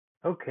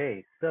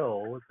Okay,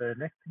 so the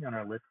next thing on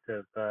our list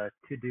of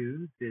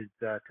to-dos is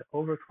to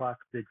overclock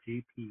the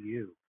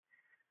GPU.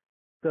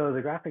 So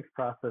the graphics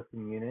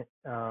processing unit,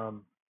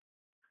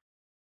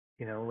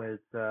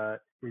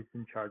 is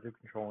in charge of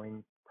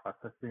controlling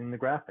processing the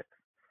graphics.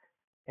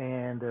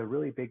 And a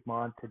really big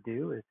mod to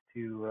do is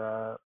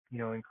to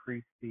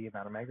increase the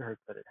amount of megahertz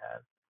that it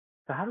has.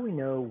 So how do we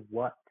know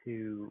what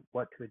to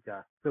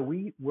adjust? So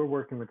we're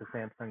working with the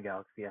Samsung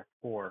Galaxy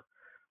S4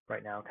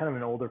 right now, kind of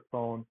an older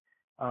phone,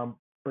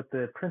 but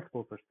the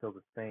principles are still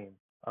the same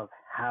of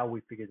how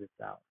we figure this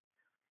out.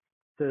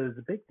 So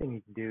the big thing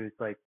you can do is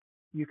like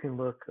you can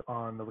look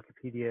on the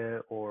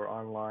Wikipedia or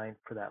online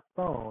for that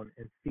phone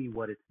and see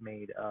what it's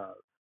made of.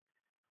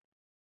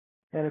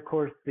 And of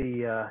course,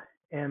 the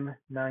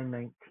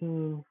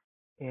M919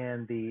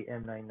 and the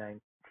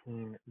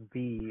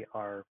M919V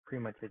are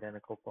pretty much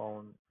identical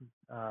phones.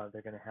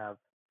 They're going to have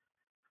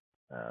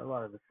a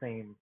lot of the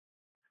same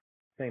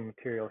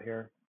material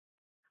here.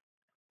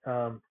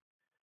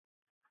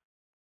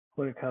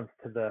 When it comes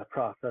to the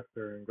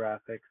processor and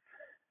graphics.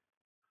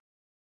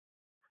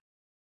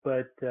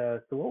 But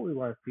so what we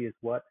want to see is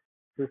what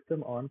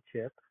system on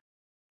chip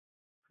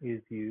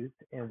is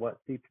used and what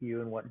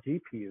CPU and what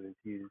GPU is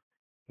used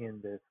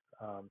in this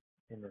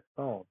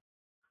phone.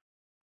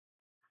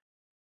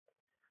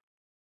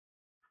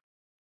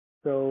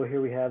 So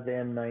here we have the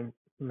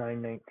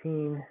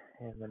M919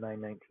 and the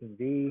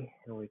 919V,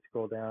 and we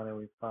scroll down and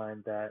we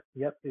find that,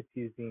 yep, it's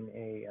using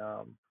a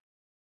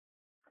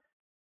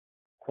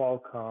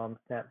Qualcomm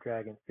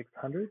Snapdragon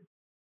 600,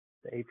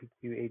 the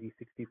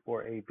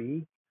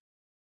APQ8064AB.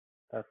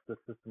 That's the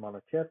system on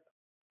a chip.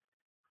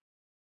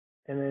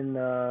 And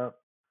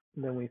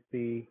then we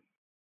see,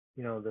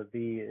 the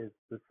V is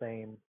the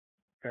same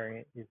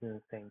variant using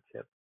the same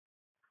chip.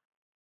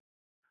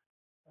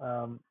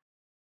 And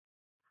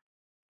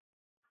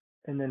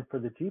then for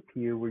the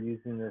GPU, we're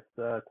using this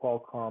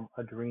Qualcomm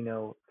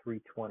Adreno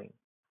 320.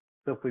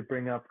 So if we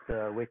bring up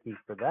the wiki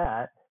for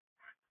that,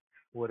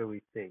 what do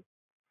we see?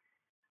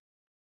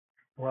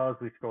 Well, as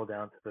we scroll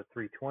down to the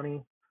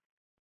 320,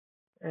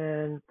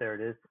 and there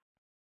it is.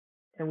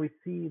 And we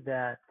see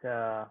that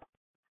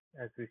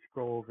as we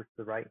scroll over to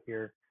the right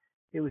here,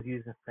 it was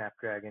using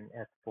Snapdragon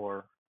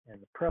S4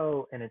 and the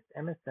Pro, and it's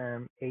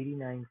MSM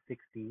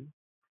 8960T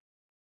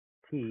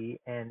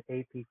and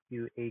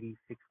APQ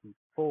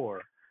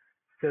 8064.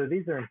 So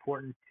these are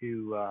important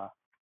to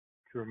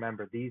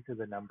remember. These are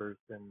the numbers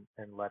and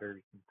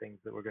letters and things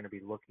that we're going to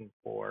be looking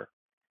for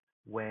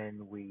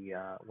when we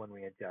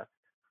adjust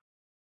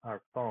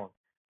our phone.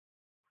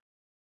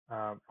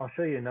 I'll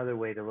show you another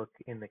way to look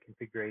in the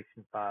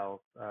configuration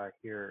files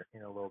here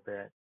in a little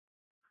bit.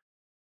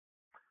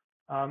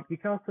 You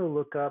can also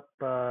look up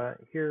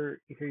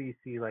here you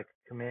see like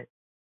commit,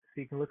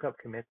 so you can look up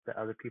commits that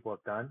other people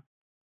have done.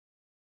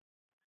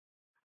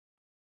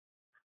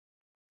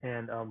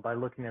 And by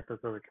looking at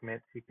those other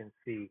commits, you can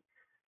see,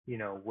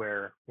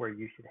 where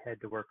you should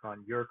head to work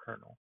on your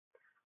kernel.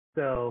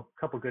 So a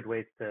couple good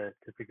ways to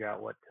figure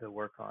out what to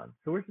work on.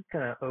 So we're just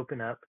going to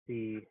open up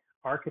the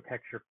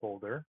architecture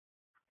folder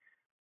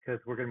because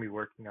we're going to be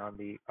working on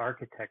the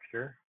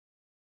architecture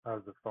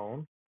of the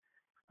phone.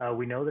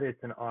 We know that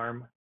it's an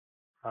ARM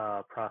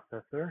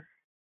processor.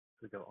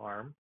 So we go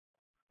ARM.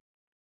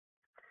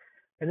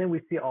 And then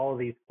we see all of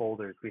these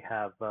folders. We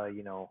have,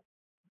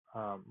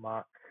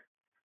 Mach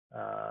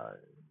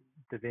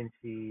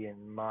DaVinci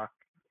and Mach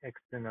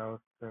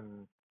Exynos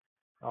and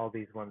all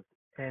these ones.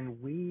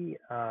 And we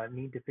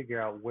need to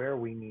figure out where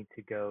we need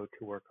to go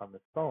to work on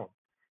this phone.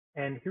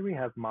 And here we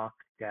have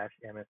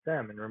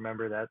Mach-MSM. And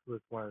remember, that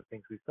was one of the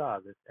things we saw,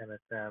 this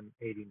MSM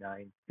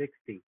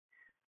 8960.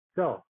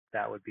 So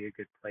that would be a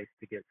good place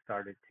to get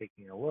started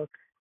taking a look.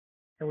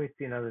 And we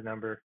see another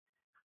number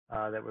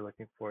that we're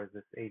looking for is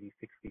this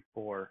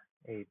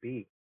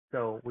 8064AB.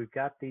 So we've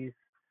got these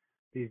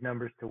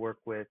numbers to work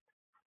with.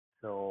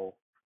 So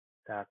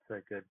that's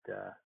a good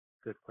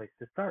place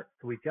to start.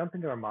 So we jump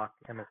into our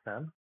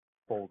Mach-MSM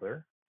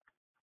folder.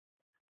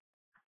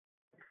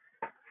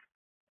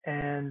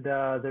 And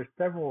there's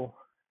several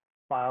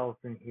files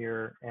in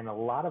here, and a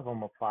lot of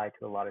them apply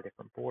to a lot of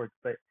different boards.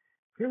 But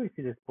here we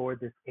see this board,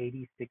 this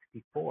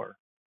 8064.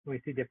 We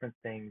see different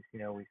things.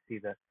 We see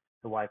the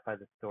Wi-Fi,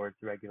 the storage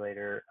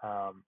regulator,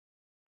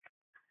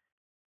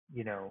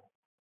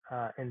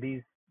 and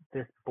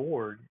this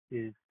board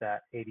is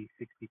that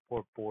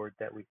 8064 board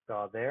that we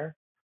saw there,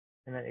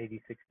 and that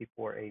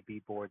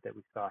 8064AB board that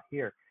we saw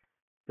here.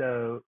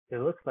 So it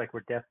looks like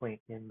we're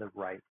definitely in the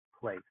right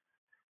place.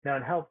 Now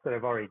it helps that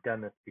I've already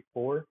done this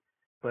before,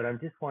 but I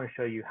just want to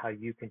show you how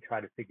you can try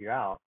to figure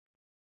out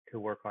to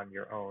work on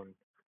your own,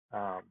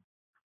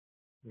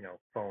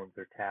 phones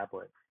or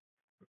tablets.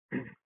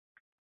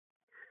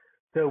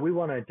 So we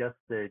want to adjust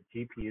the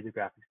GPU, the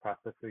graphics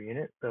processor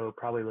unit. So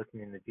probably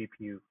looking in the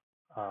GPU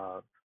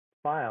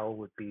file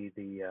would be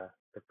the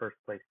first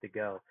place to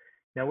go.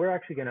 Now we're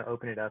actually going to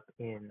open it up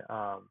in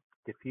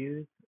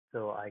Diffuse,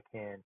 so I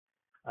can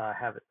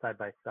have it side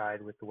by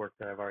side with the work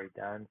that I've already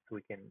done, so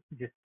we can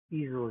just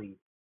easily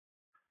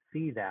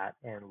see that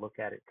and look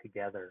at it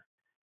together.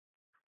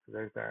 So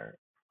there's our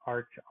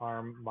Arch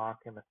ARM mock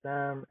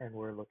MSM, and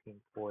we're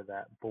looking for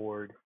that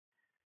board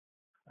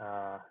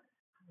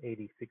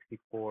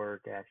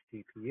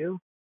 8064-GPU.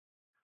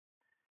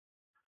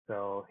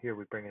 So here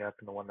we bring it up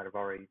in the one that I've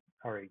already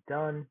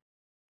done,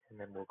 and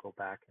then we'll go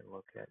back and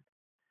look at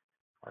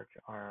Arch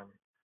ARM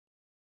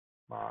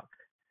mock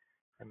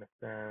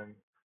MSM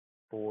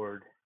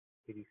board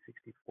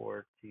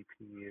 8064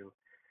 GPU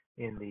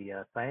in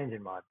the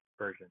CyanogenMod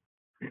version.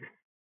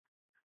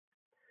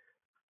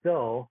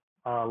 So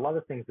a lot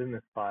of things in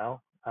this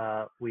file.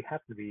 We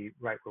happen to be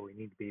right where we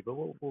need to be, but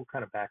we'll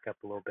kind of back up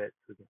a little bit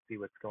so we can see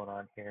what's going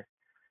on here.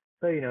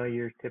 So,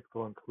 your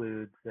typical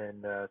includes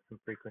and some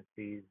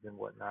frequencies and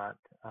whatnot,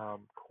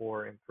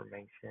 core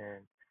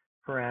information,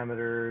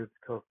 parameters,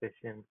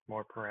 coefficients,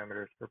 more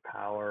parameters for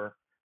power,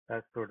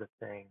 that sort of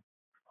thing.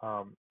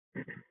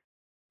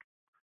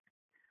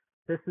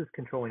 This is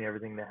controlling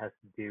everything that has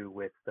to do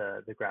with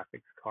the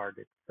graphics card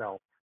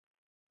itself.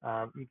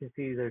 You can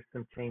see there's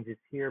some changes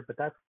here, but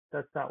that's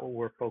not what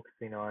we're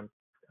focusing on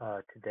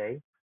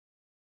today.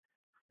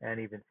 And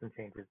even some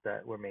changes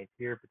that were made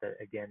here, but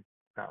that again,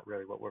 not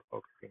really what we're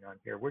focusing on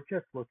here. We're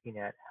just looking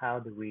at how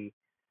do we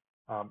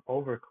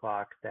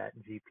overclock that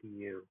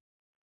GPU.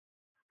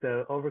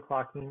 So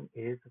overclocking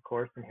is, of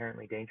course,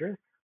 inherently dangerous.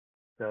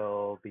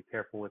 So be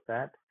careful with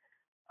that.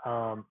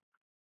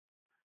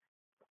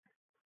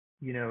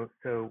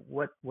 So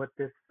what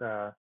this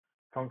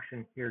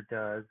function here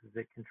does is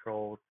it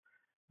controls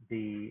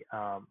the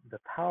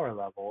power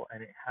level,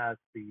 and it has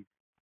these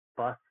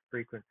bus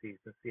frequencies.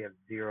 So you have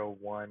 0,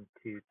 1,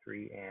 2,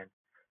 3,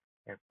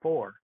 and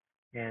 4.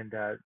 And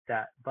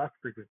that bus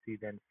frequency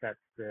then sets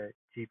the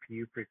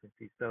GPU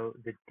frequency. So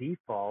the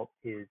default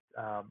is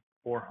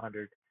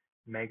 400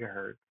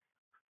 megahertz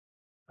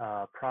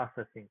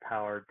processing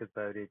power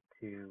devoted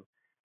to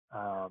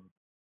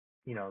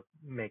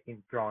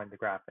drawing the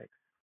graphics.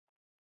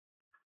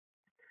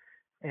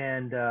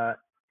 And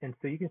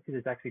so you can see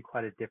there's actually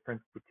quite a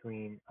difference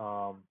between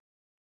the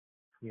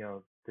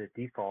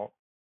default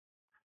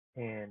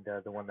and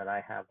the one that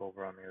I have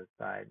over on the other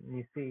side. And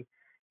you see,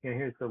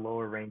 here's the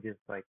lower ranges,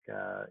 like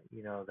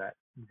that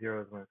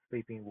 0 is when it's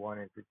sleeping, 1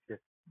 is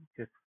it's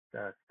just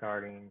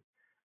starting,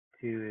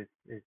 2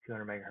 is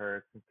 200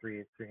 megahertz, and 3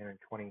 is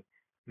 320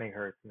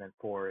 megahertz, and then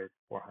 4 is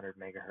 400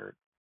 megahertz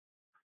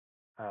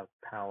of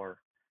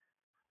power.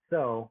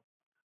 So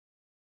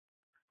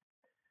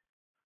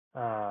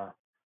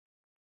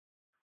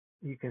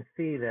you can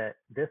see that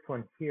this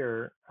one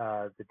here,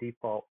 the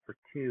default for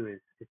 2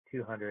 is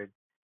 200,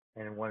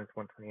 and 1 is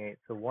 128.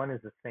 So 1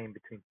 is the same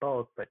between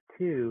both, but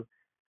 2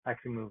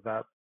 actually move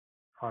up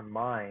on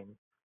mine,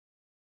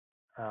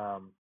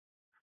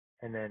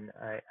 and then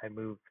I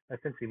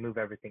essentially move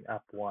everything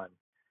up one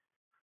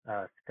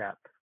step.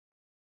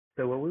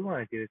 So what we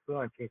want to do is we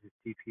want to change this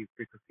GPU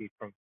frequency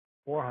from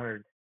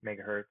 400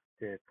 megahertz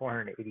to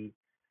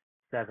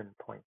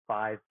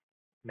 487.5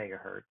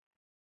 megahertz,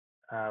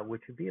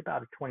 which would be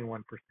about a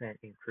 21%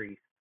 increase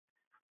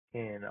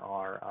in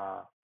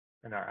our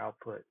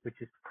output,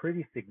 which is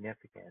pretty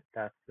significant.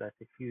 That's a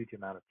huge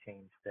amount of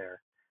change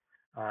there.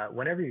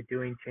 Whenever you're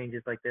doing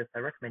changes like this, I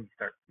recommend you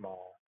start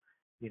small.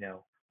 We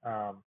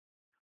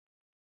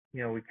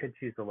could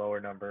choose a lower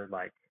number,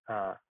 like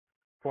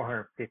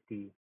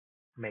 450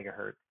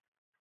 megahertz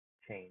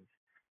change,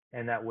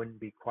 and that wouldn't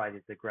be quite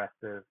as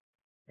aggressive.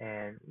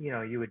 And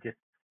you would just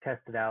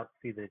test it out,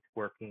 see that it's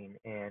working,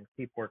 and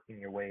keep working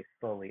your way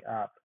slowly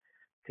up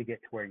to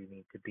get to where you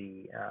need to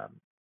be.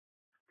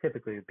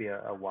 Typically, it would be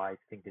a wise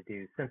thing to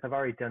do. Since I've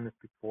already done this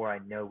before, I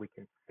know we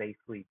can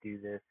safely do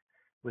this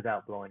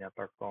without blowing up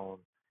our phone.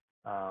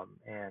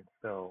 And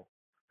so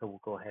we'll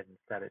go ahead and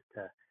set it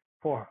to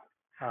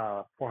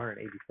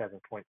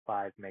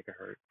 487.5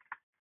 megahertz.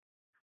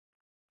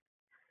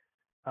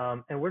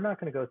 And we're not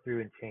going to go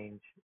through and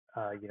change,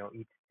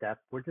 each step.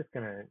 We're just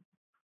going to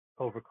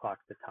overclock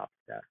the top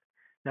step.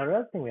 Now, the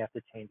other thing we have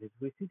to change is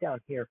we see down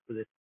here for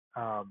this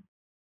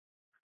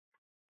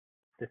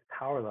this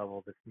power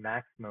level, this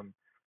maximum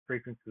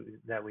frequency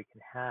that we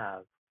can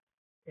have,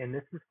 and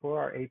this is for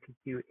our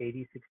APQ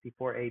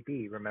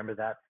 8064AB. Remember,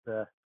 that's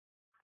the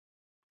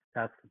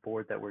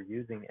board that we're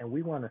using, and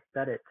we want to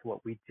set it to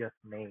what we just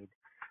made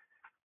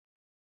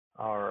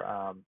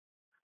our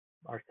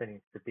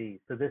settings to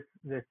be. So this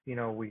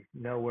we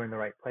know we're in the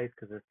right place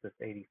because it's this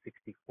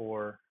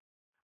 8064,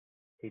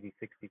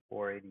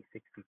 8064,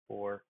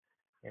 8064,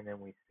 and then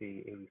we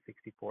see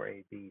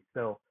 8064AB.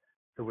 So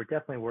we're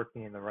definitely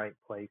working in the right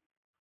place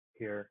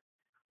here,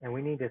 and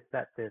we need to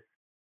set this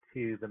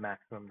to the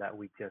maximum that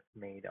we just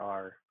made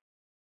our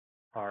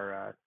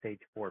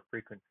stage 4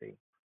 frequency.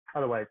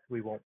 Otherwise,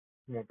 we won't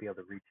be able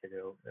to reach it.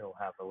 It'll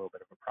have a little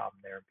bit of a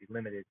problem there and be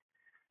limited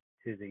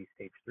to the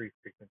stage 3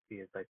 frequency,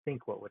 is I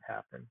think what would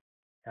happen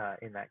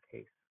in that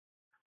case.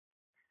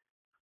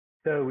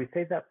 So we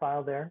saved that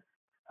file there,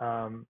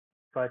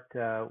 but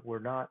we're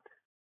not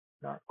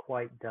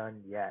quite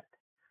done yet.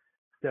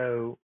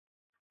 So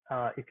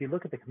if you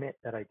look at the commit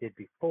that I did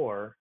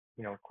before,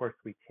 of course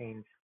we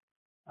changed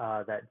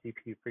that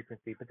GPU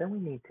frequency, but then we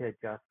need to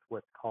adjust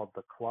what's called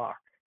the clock.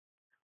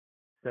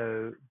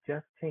 So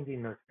just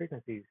changing those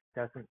frequencies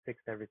doesn't fix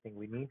everything.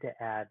 We need to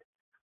add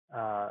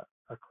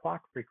a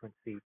clock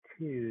frequency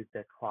to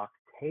the clock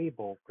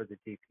table for the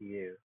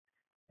GPU.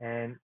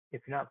 And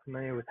if you're not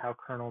familiar with how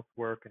kernels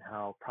work and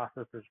how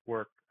processors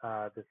work,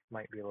 this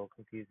might be a little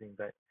confusing,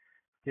 but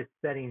just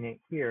setting it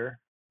here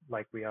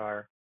like we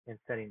are and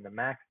setting the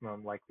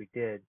maximum like we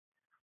did,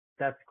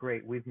 that's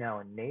great. We've now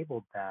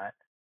enabled that,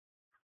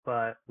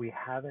 but we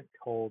haven't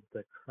told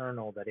the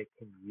kernel that it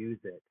can use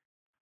it.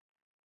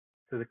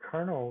 So the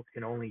kernel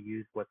can only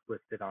use what's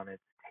listed on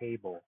its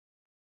table.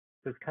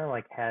 So it's kind of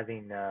like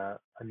having a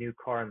new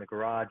car in the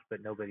garage,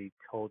 but nobody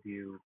told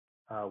you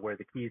where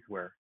the keys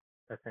were,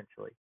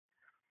 essentially.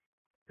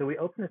 So we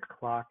open this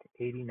clock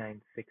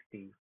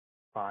 8960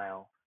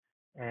 file,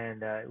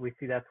 and we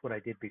see that's what I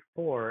did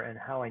before, and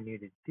how I knew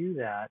to do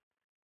that,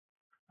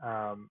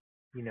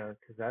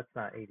 because that's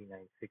not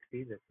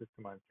 8960. The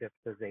system on chip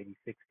says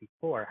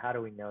 8064. How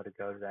do we know to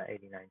go to that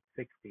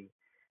 8960?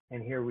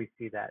 And here we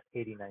see that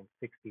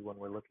 8960 when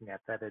we're looking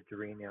at that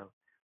Arduino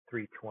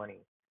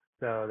 320.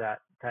 So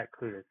that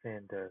clued us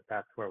in to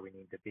that's where we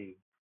need to be.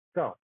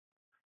 So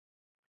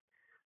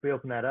if we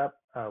open that up,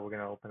 we're going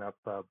to open up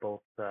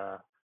both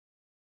the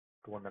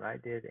one that I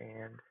did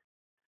and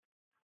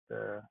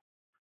the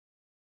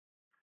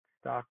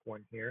stock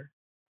one here.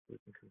 We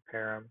can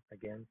compare them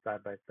again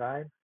side by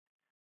side.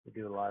 We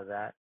do a lot of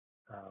that.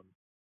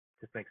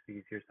 Just makes it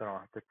easier so I don't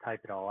have to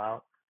type it all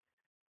out.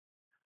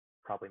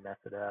 Probably mess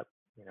it up,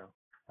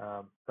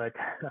 but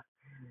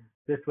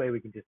this way we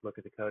can just look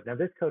at the code. Now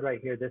this code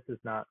right here, this is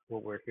not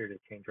what we're here to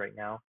change right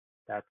now.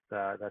 That's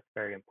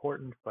very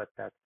important, but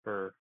that's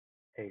for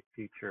a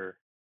future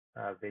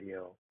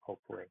video,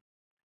 hopefully.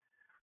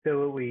 So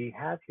what we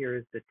have here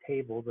is the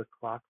table, the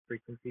clock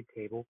frequency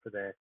table for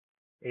the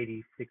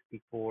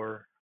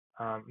 8064.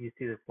 You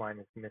see this line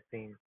is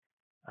missing,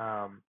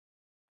 and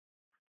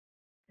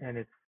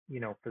it's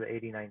for the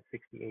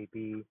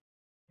 8960AB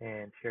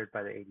and shared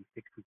by the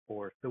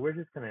 8064. So we're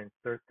just going to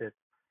insert this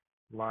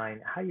line.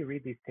 How you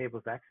read these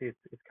tables, actually,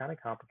 it's kind of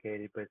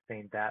complicated, but it's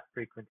saying that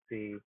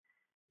frequency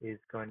is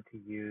going to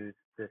use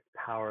this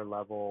power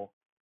level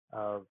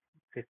of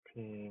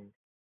 15,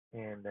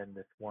 and then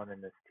this 1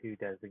 and this 2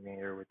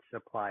 designator, which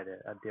apply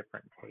to a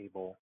different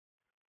table.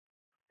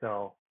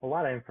 So a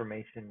lot of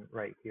information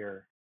right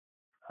here.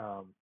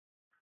 And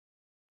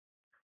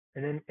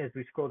then as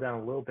we scroll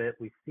down a little bit,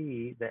 we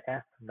see the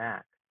F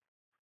max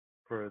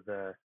for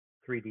the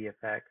 3D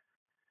effects,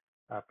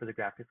 for the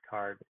graphics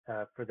card,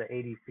 for the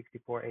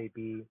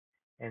 8064AB,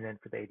 and then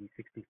for the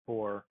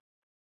 8064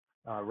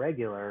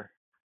 regular.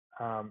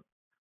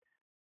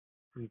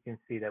 You can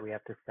see that we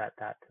have to set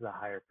that to the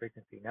higher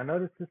frequency. Now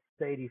notice this is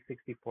the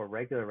 8064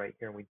 regular right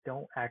here, and we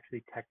don't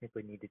actually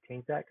technically need to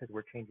change that because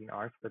we're changing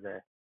ours for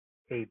the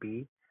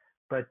AB,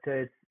 but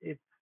it's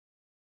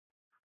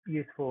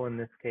useful in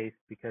this case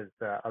because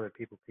other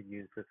people could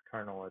use this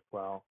kernel as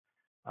well,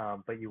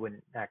 but you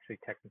wouldn't actually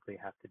technically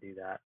have to do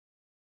that.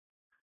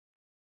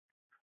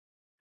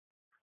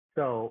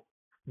 So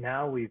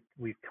now we've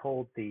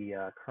told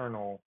the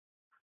kernel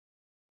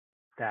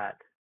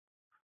that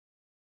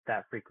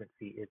that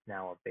frequency is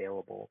now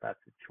available.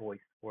 That's a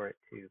choice for it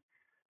to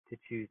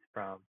choose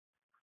from,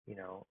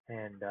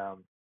 and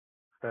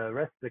the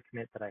rest of the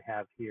commit that I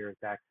have here is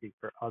actually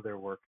for other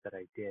work that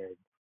I did.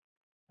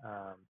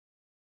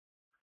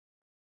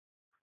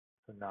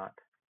 So not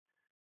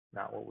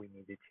what we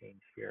need to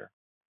change here.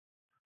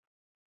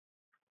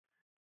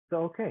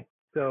 So okay,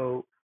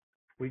 so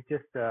we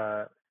just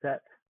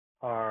set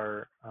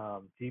our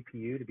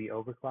GPU to be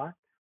overclocked.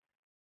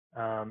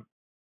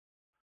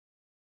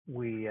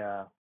 We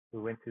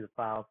went through the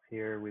files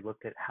here. We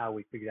looked at how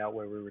we figured out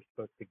where we were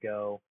supposed to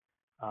go.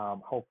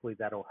 Hopefully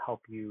that'll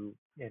help you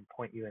and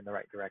point you in the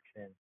right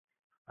direction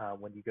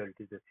when you go to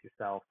do this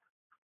yourself.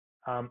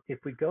 If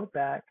we go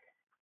back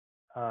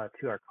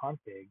to our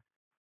configs,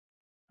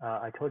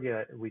 I told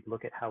you we'd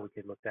look at how we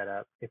could look that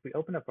up. If we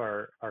open up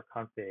our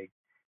config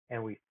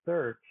and we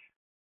search,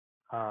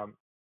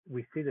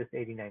 we see this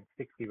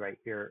 8960 right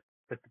here,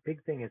 but the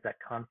big thing is that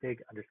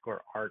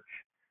config_arch,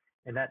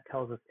 and that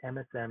tells us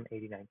MSM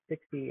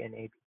 8960 and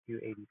APQ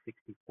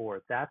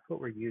 8064. That's what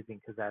we're using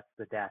because that's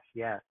the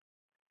 -yes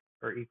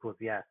or equals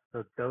yes.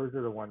 So those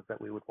are the ones that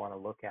we would want to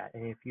look at.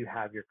 And if you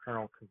have your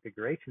kernel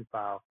configuration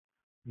file,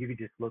 you could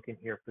just look in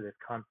here for this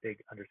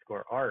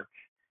config_arch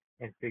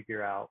and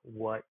figure out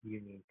what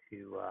you need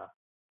to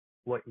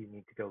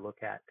go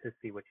look at to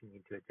see what you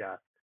need to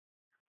adjust.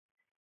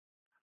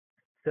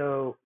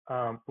 So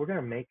we're going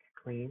to make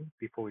clean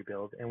before we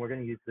build, and we're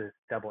going to use this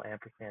double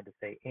ampersand to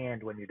say,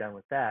 and when you're done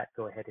with that,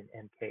 go ahead and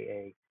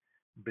MKA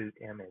boot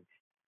image.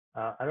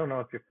 I don't know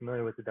if you're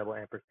familiar with the double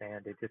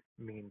ampersand. It just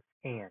means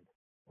and,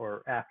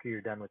 or after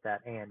you're done with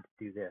that, and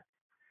do this.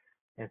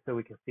 And so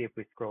we can see if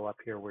we scroll up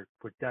here, we're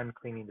done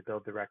cleaning the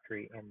build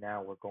directory, and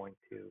now we're going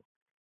to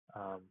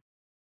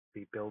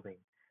be building.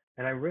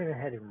 And I went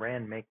ahead and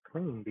ran make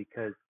clean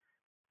because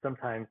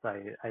sometimes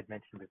I'd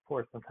mentioned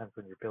before, sometimes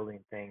when you're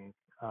building things,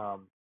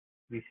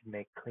 you should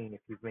make clean if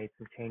you've made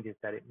some changes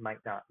that it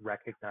might not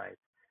recognize.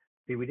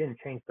 See, we didn't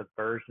change the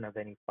version of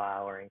any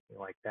file or anything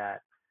like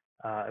that.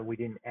 We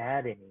didn't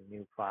add any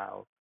new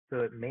files.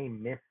 So it may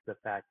miss the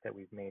fact that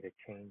we've made a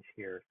change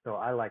here. So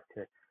I like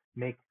to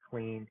make it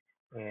clean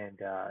and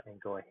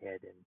go ahead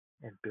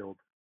and build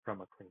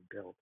from a clean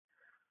build.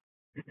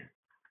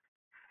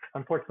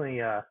 Unfortunately,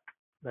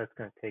 that's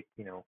going to take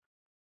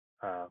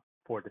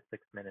 4 to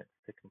 6 minutes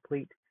to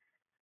complete,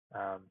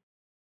 um,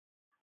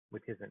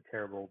 which isn't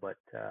terrible, but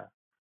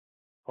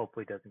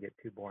hopefully doesn't get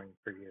too boring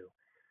for you.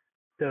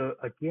 So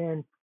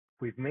again,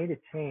 we've made a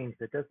change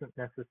that doesn't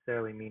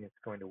necessarily mean it's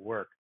going to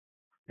work.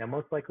 Now,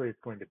 most likely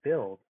it's going to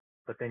build,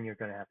 but then you're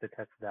going to have to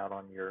test it out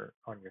on your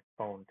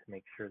phone to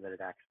make sure that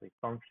it actually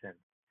functions.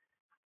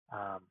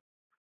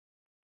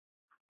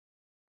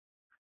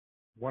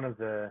 One of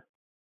the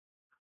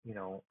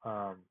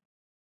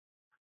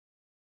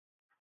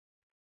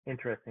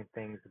interesting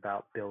things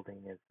about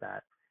building is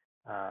that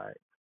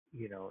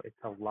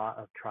it's a lot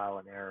of trial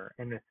and error,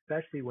 and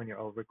especially when you're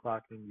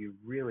overclocking, you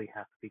really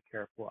have to be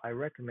careful. I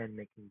recommend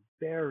making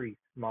very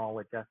small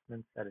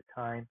adjustments at a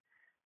time,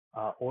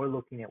 or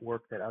looking at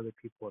work that other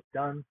people have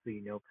done, so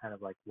you know kind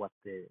of like what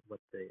the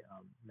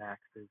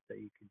max is that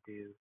you could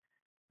do.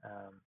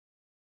 Um,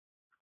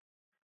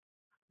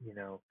 you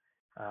know,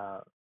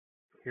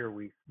 here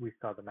we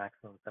saw the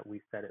maximums that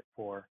we set it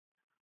for.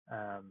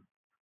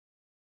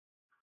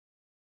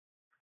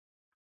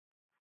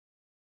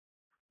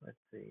 Let's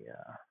see,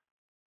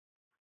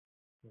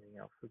 anything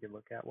else we could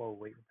look at while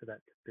we're waiting for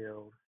that to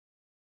build.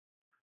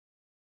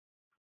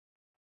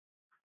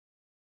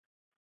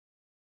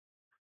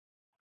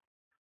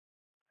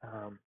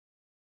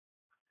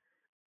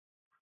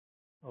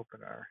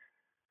 Open our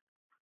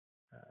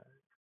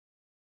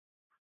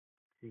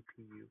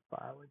GPU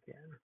file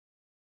again.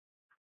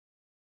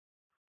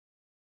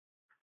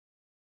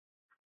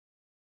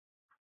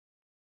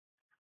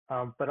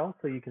 But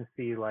also you can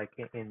see, like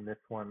in this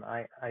one,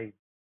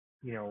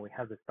 we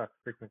have this bus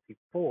frequency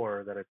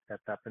 4 that I've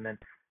stepped up, and then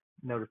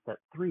notice that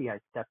 3 I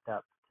stepped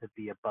up to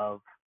be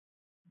above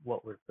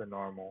what was the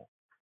normal,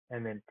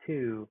 and then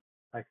 2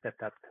 I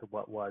stepped up to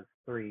what was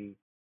 3,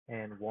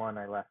 and 1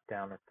 I left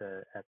down at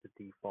the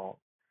default.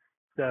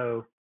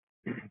 So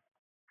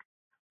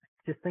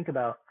just think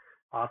about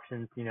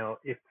options.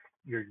 If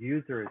your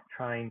user is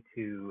trying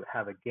to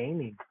have a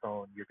gaming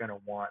phone, you're going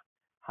to want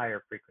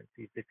higher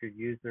frequencies. If your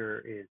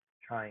user is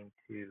trying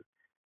to,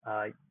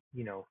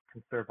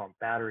 conserve on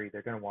battery,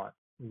 they're going to want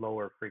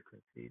lower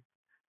frequencies.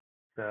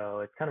 So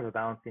it's kind of a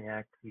balancing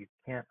act. You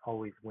can't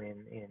always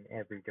win in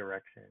every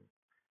direction.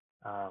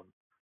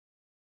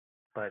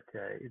 But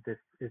this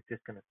is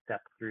just going to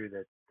step through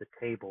the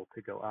table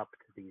to go up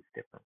to these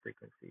different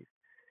frequencies.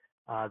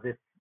 This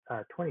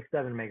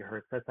 27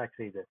 megahertz, that's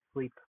actually the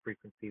sleep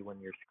frequency when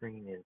your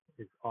screen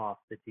is off.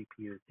 The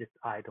GPU is just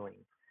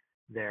idling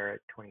there at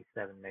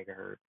 27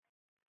 megahertz.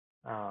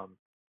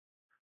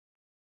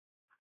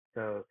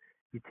 So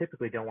you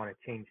typically don't want to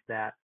change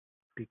that,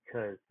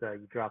 because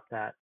you drop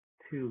that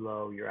too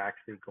low, you're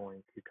actually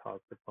going to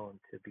cause the phone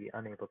to be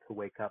unable to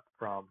wake up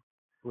from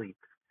sleep.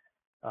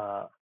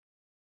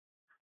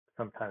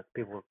 Sometimes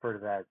people refer to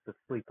that as the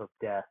sleep of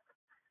death.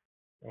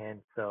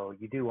 And so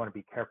you do want to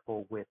be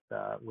careful with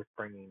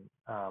bringing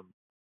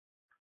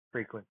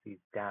frequencies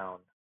down.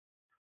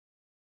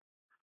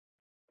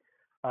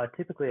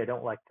 Typically, I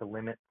don't like to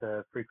limit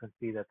the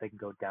frequency that they can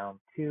go down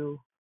to,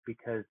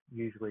 because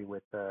usually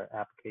with the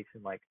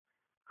application like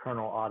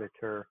Kernel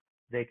Auditor,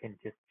 they can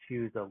just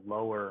choose a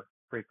lower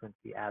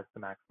frequency as the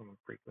maximum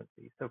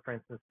frequency. So for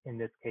instance, in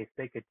this case,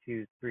 they could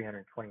choose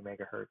 320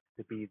 megahertz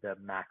to be the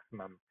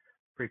maximum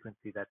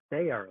frequency that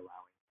they are allowing,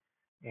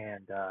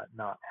 and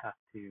not have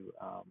to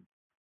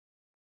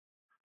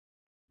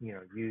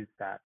use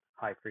that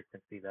high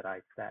frequency that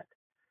I set.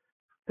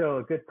 So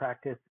a good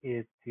practice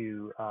is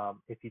to,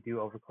 if you do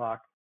overclock,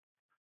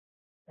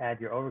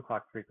 add your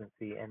overclock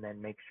frequency, and then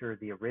make sure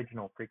the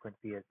original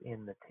frequency is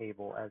in the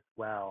table as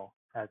well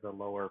as a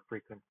lower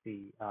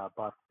frequency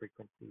bus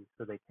frequency,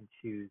 so they can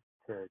choose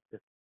to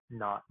just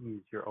not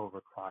use your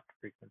overclocked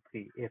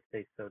frequency if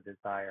they so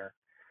desire.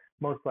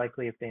 Most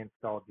likely, if they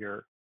installed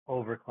your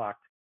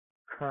overclocked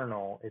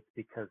kernel, it's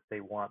because they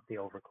want the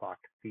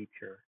overclocked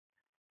feature.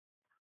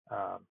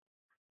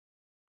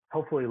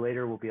 Hopefully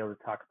later we'll be able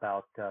to talk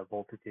about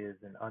voltages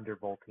and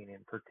undervolting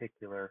in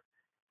particular.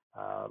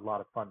 A lot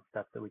of fun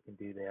stuff that we can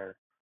do there.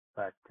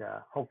 But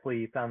hopefully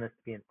you found this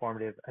to be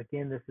informative.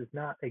 Again, this is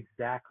not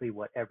exactly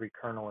what every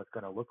kernel is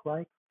going to look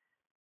like,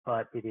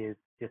 but it is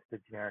just a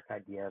generic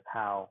idea of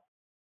how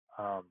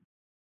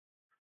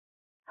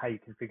you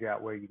can figure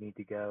out where you need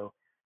to go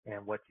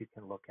and what you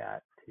can look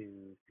at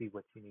to see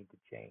what you need to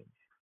change.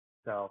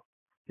 So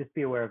just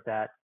be aware of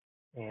that,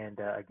 and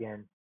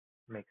again,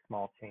 make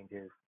small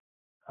changes.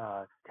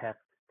 Test,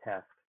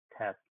 test,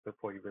 test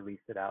before you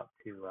release it out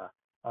to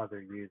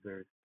other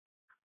users.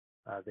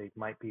 They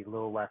might be a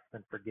little less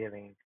than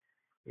forgiving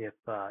if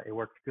it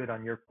works good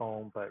on your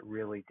phone, but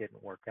really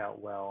didn't work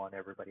out well on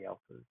everybody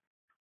else's.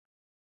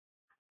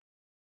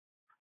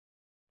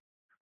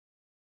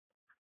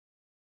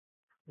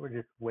 We're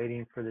just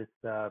waiting for this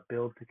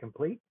build to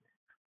complete.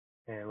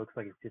 And it looks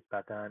like it's just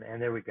about done.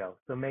 And there we go.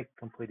 So make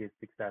completed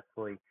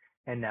successfully.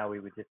 And now we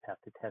would just have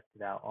to test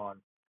it out on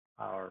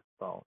our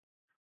phone.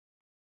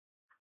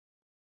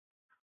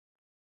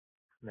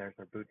 And there's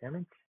our boot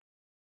image.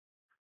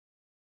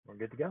 We're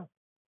good to go.